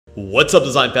What's up,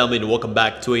 design family, and welcome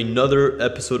back to another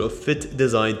episode of Fit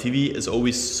Design TV. As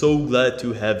always, so glad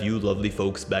to have you lovely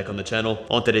folks back on the channel.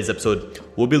 On today's episode,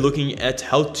 we'll be looking at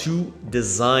how to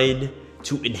design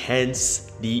to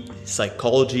enhance the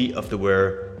psychology of the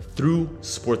wearer through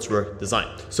sportswear design.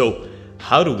 So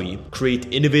how do we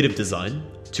create innovative design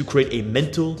to create a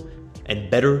mental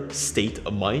and better state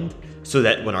of mind so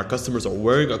that when our customers are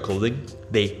wearing our clothing,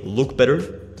 they look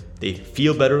better, they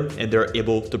feel better, and they're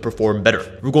able to perform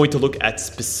better. We're going to look at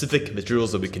specific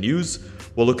materials that we can use.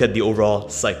 We'll look at the overall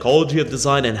psychology of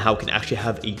design and how it can actually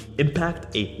have an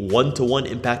impact, a one-to-one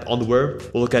impact on the wearer.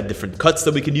 We'll look at different cuts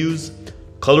that we can use,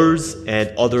 colors, and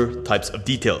other types of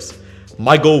details.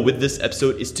 My goal with this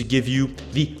episode is to give you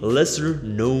the lesser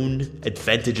known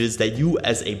advantages that you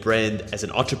as a brand, as an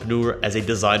entrepreneur, as a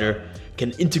designer can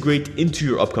integrate into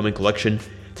your upcoming collection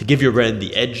to give your brand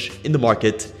the edge in the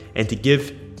market and to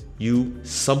give you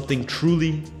something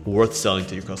truly worth selling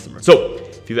to your customers. So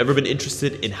if you've ever been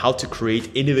interested in how to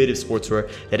create innovative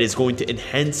sportswear that is going to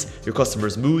enhance your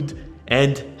customers' mood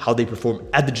and how they perform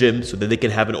at the gym so that they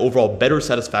can have an overall better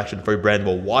satisfaction for your brand,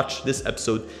 well, watch this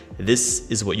episode. This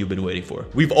is what you've been waiting for.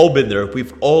 We've all been there.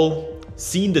 We've all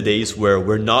seen the days where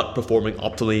we're not performing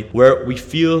optimally, where we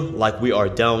feel like we are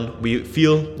down, we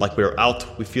feel like we're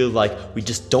out, we feel like we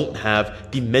just don't have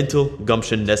the mental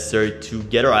gumption necessary to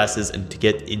get our asses and to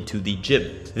get into the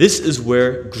gym. This is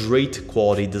where great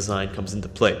quality design comes into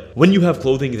play. When you have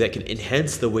clothing that can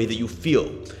enhance the way that you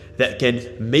feel, that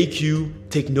can make you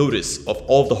take notice of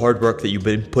all of the hard work that you've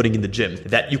been putting in the gym,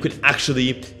 that you can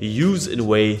actually use in a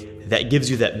way that gives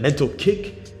you that mental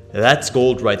kick, that's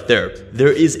gold right there.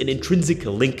 There is an intrinsic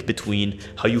link between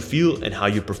how you feel and how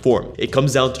you perform. It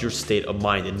comes down to your state of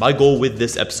mind. And my goal with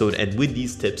this episode and with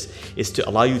these tips is to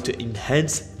allow you to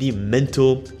enhance the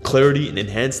mental clarity and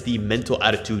enhance the mental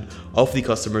attitude of the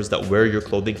customers that wear your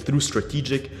clothing through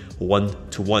strategic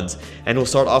one-to-ones. And we'll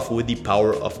start off with the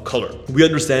power of color. We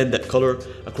understand that color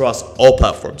across all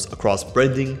platforms, across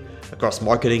branding, across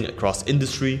marketing, across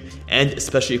industry, and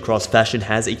especially across fashion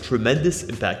has a tremendous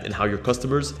impact in how your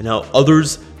customers and how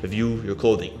others view your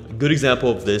clothing. A good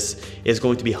example of this is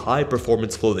going to be high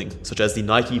performance clothing, such as the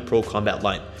Nike Pro Combat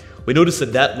line. We notice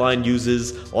that line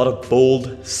uses a lot of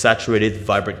bold, saturated,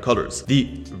 vibrant colors.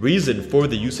 The reason for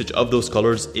the usage of those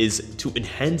colors is to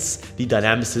enhance the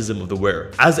dynamicism of the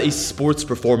wearer. As a sports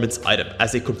performance item,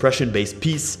 as a compression-based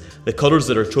piece, the colors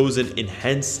that are chosen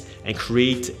enhance and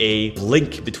create a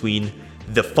link between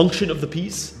the function of the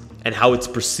piece and how it's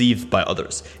perceived by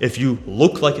others. If you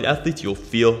look like an athlete, you'll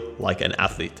feel like an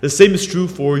athlete. The same is true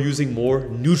for using more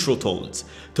neutral tones,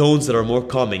 tones that are more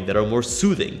calming, that are more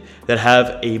soothing, that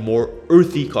have a more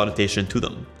earthy connotation to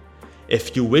them.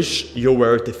 If you wish your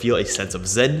wearer to feel a sense of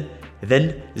zen,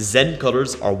 then zen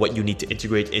colors are what you need to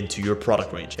integrate into your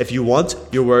product range. If you want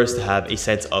your wearers to have a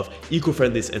sense of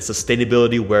eco-friendliness and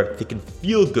sustainability where they can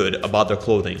feel good about their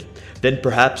clothing, then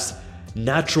perhaps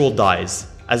natural dyes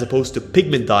as opposed to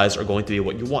pigment dyes are going to be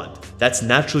what you want. That's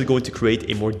naturally going to create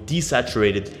a more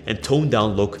desaturated and toned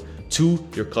down look to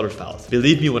your color palette.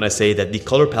 Believe me when I say that the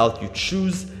color palette you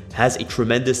choose has a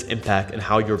tremendous impact on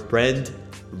how your brand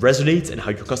resonates and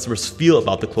how your customers feel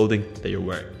about the clothing that you're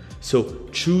wearing. So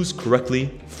choose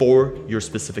correctly for your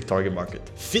specific target market.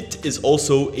 Fit is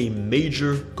also a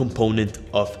major component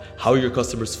of how your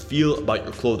customers feel about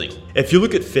your clothing. If you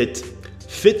look at fit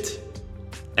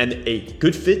and a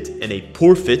good fit and a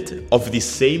poor fit of the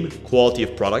same quality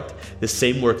of product, the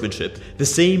same workmanship, the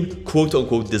same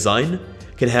quote-unquote design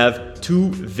can have two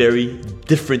very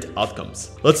different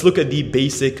outcomes. Let's look at the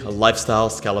basic lifestyle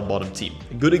scallop bottom tee.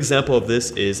 A good example of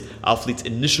this is Alfleet's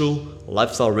initial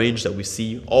lifestyle range that we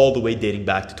see all the way dating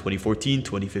back to 2014,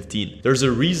 2015. There's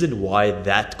a reason why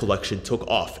that collection took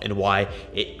off and why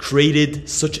it created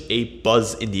such a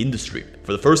buzz in the industry.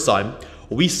 For the first time,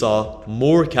 we saw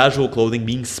more casual clothing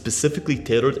being specifically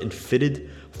tailored and fitted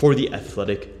for the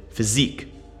athletic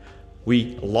physique.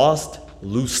 We lost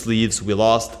loose sleeves, we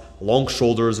lost long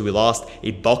shoulders, we lost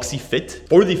a boxy fit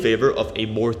for the favor of a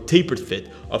more tapered fit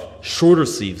of shorter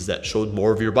sleeves that showed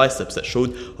more of your biceps, that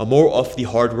showed more of the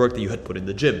hard work that you had put in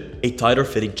the gym. A tighter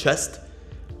fitting chest,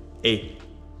 a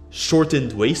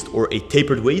shortened waist or a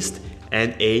tapered waist,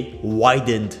 and a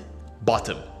widened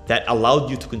bottom that allowed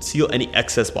you to conceal any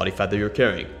excess body fat that you're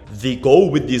carrying. The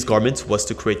goal with these garments was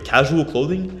to create casual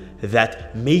clothing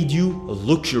that made you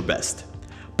look your best.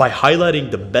 By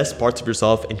highlighting the best parts of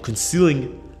yourself and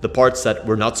concealing the parts that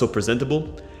were not so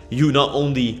presentable, you not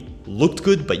only looked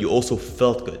good, but you also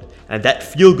felt good. And that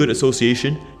feel-good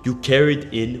association you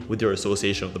carried in with your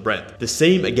association of the brand. The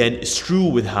same again is true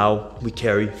with how we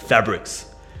carry fabrics.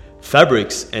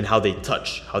 Fabrics and how they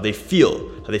touch, how they feel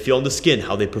on the skin,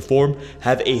 how they perform,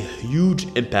 have a huge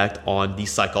impact on the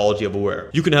psychology of a wearer.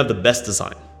 You can have the best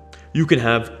design, you can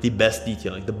have the best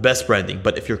detailing, the best branding,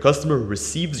 but if your customer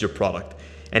receives your product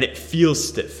and it feels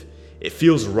stiff, it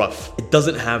feels rough, it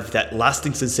doesn't have that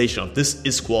lasting sensation of this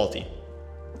is quality,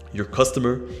 your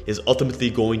customer is ultimately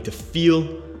going to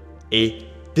feel a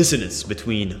dissonance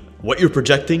between what you're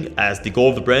projecting as the goal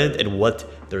of the brand and what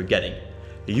they're getting.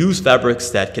 Use fabrics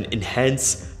that can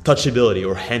enhance touchability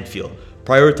or hand feel.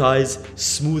 Prioritize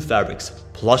smooth fabrics,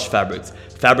 plush fabrics,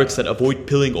 fabrics that avoid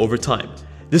pilling over time.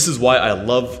 This is why I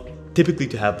love typically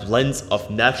to have blends of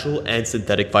natural and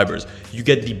synthetic fibers. You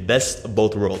get the best of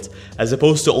both worlds, as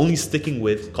opposed to only sticking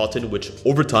with cotton, which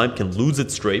over time can lose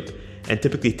its drape and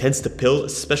typically tends to pill,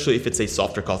 especially if it's a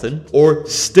softer cotton, or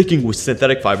sticking with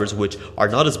synthetic fibers, which are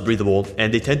not as breathable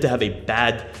and they tend to have a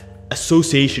bad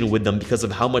association with them because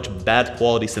of how much bad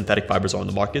quality synthetic fibers are on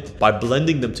the market. By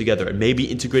blending them together and maybe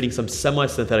integrating some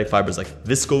semi-synthetic fibers like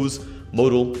viscose,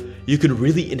 modal, you can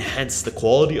really enhance the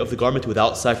quality of the garment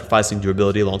without sacrificing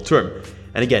durability long term.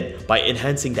 And again, by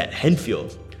enhancing that hand feel,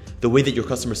 the way that your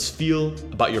customers feel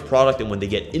about your product and when they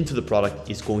get into the product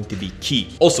is going to be key.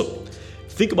 Also,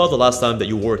 think about the last time that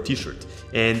you wore a t-shirt,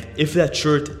 and if that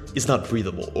shirt is not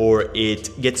breathable or it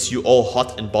gets you all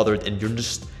hot and bothered and you're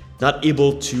just not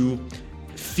able to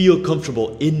feel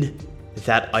comfortable in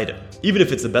that item, even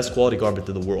if it's the best quality garment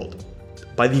in the world,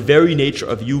 by the very nature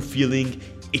of you feeling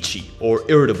itchy or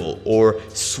irritable or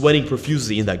sweating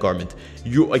profusely in that garment,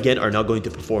 you again are not going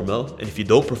to perform well. And if you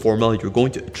don't perform well, you're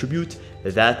going to attribute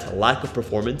that lack of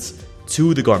performance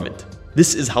to the garment.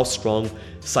 This is how strong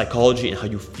psychology and how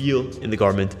you feel in the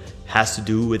garment has to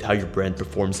do with how your brand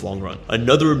performs long run.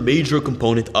 Another major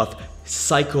component of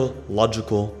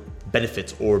psychological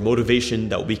benefits or motivation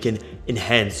that we can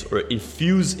enhance or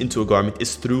infuse into a garment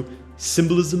is through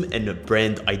symbolism and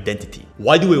brand identity.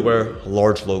 Why do we wear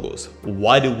large logos?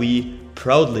 Why do we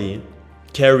proudly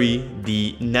carry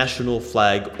the national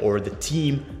flag or the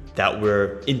team that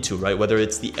we're into, right? Whether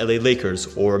it's the LA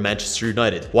Lakers or Manchester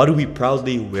United. Why do we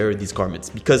proudly wear these garments?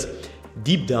 Because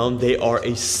deep down, they are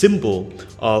a symbol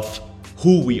of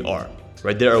who we are,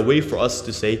 right? They're a way for us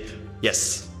to say,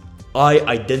 yes, I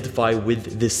identify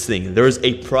with this thing. There is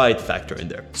a pride factor in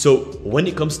there. So when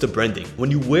it comes to branding, when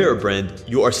you wear a brand,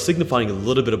 you are signifying a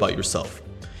little bit about yourself.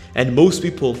 And most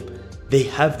people, they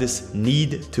have this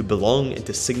need to belong and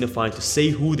to signify, to say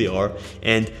who they are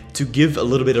and to give a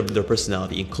little bit of their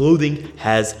personality. And clothing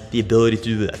has the ability to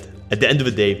do that. At the end of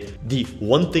the day, the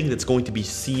one thing that's going to be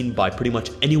seen by pretty much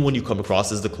anyone you come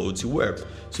across is the clothes you wear.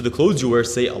 So the clothes you wear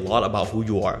say a lot about who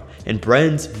you are. And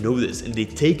brands know this, and they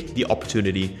take the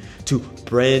opportunity to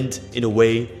brand in a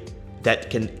way that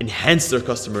can enhance their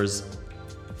customers'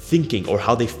 thinking or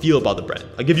how they feel about the brand.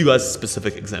 I'll give you guys a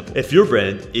specific example. If your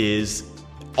brand is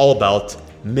all about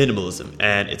minimalism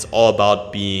and it's all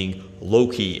about being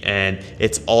low-key and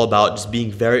it's all about just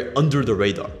being very under the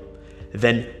radar,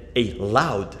 then a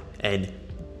loud and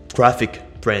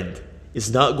graphic brand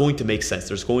is not going to make sense.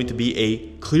 There's going to be a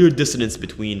clear dissonance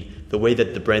between the way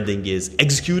that the branding is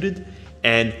executed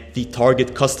and the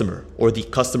target customer or the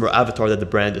customer avatar that the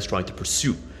brand is trying to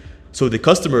pursue. So the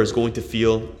customer is going to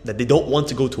feel that they don't want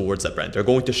to go towards that brand. They're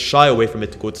going to shy away from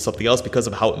it to go to something else because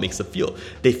of how it makes them feel.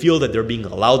 They feel that they're being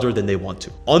louder than they want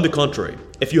to. On the contrary,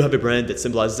 if you have a brand that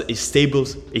symbolizes a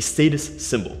status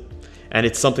symbol, and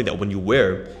it's something that when you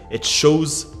wear, it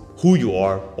shows who you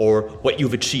are or what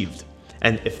you've achieved.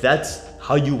 And if that's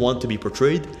how you want to be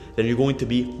portrayed, then you're going to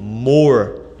be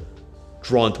more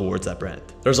drawn towards that brand.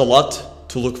 There's a lot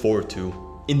to look forward to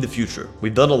in the future.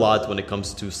 We've done a lot when it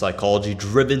comes to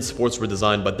psychology-driven sportswear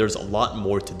design, but there's a lot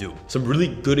more to do. Some really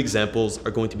good examples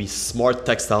are going to be smart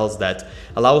textiles that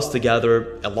allow us to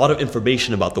gather a lot of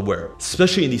information about the wearer,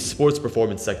 especially in the sports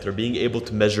performance sector, being able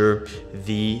to measure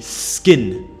the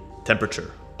skin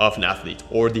temperature of an athlete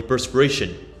or the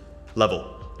perspiration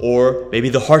level, or maybe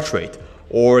the heart rate,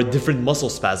 or different muscle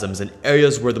spasms in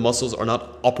areas where the muscles are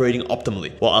not operating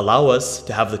optimally, will allow us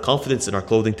to have the confidence in our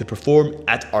clothing to perform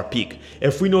at our peak.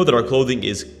 If we know that our clothing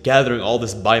is gathering all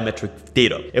this biometric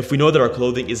data, if we know that our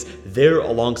clothing is there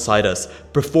alongside us,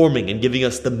 performing and giving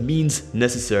us the means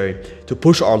necessary to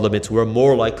push our limits, we're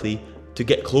more likely to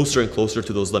get closer and closer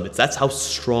to those limits. That's how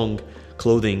strong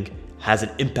clothing has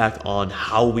an impact on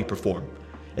how we perform,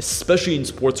 especially in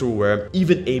sportswear where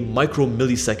even a micro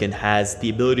millisecond has the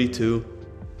ability to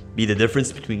be the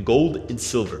difference between gold and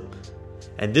silver.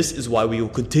 And this is why we will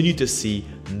continue to see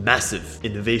massive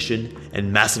innovation and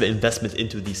massive investment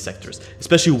into these sectors.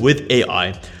 Especially with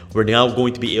AI, we're now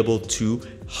going to be able to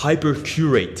hyper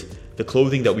curate the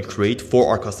clothing that we create for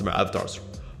our customer avatars.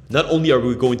 Not only are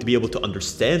we going to be able to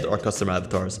understand our customer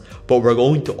avatars, but we're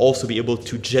going to also be able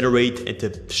to generate and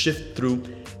to shift through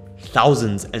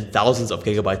thousands and thousands of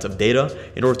gigabytes of data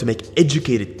in order to make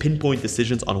educated, pinpoint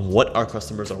decisions on what our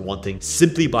customers are wanting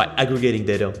simply by aggregating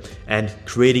data and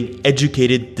creating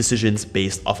educated decisions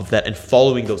based off of that and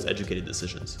following those educated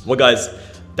decisions. Well, guys,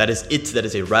 that is it. That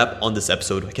is a wrap on this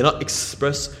episode. I cannot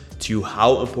express to you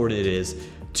how important it is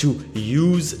to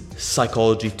use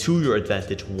psychology to your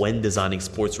advantage when designing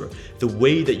sportswear. The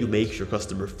way that you make your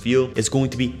customer feel is going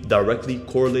to be directly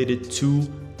correlated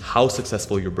to how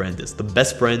successful your brand is. The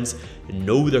best brands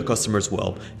know their customers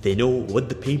well. They know what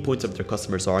the pain points of their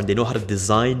customers are, and they know how to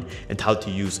design and how to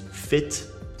use fit,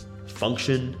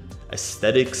 function,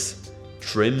 aesthetics,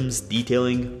 trims,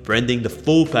 detailing, branding, the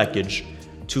full package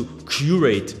to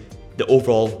curate the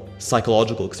overall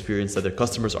psychological experience that their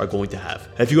customers are going to have.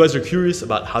 If you guys are curious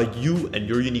about how you and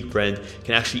your unique brand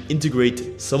can actually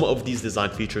integrate some of these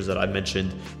design features that I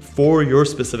mentioned for your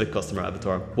specific customer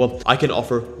avatar, well, I can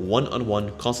offer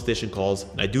one-on-one consultation calls,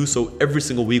 and I do so every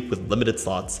single week with limited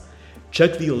slots.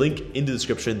 Check the link in the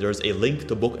description. There's a link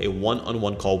to book a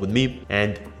one-on-one call with me,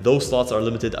 and those slots are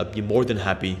limited. I'd be more than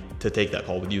happy to take that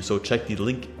call with you. So check the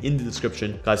link in the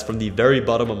description. Guys, from the very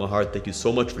bottom of my heart, thank you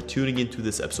so much for tuning into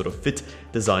this episode of Fit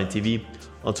Design TV.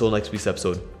 Until next week's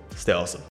episode, stay awesome.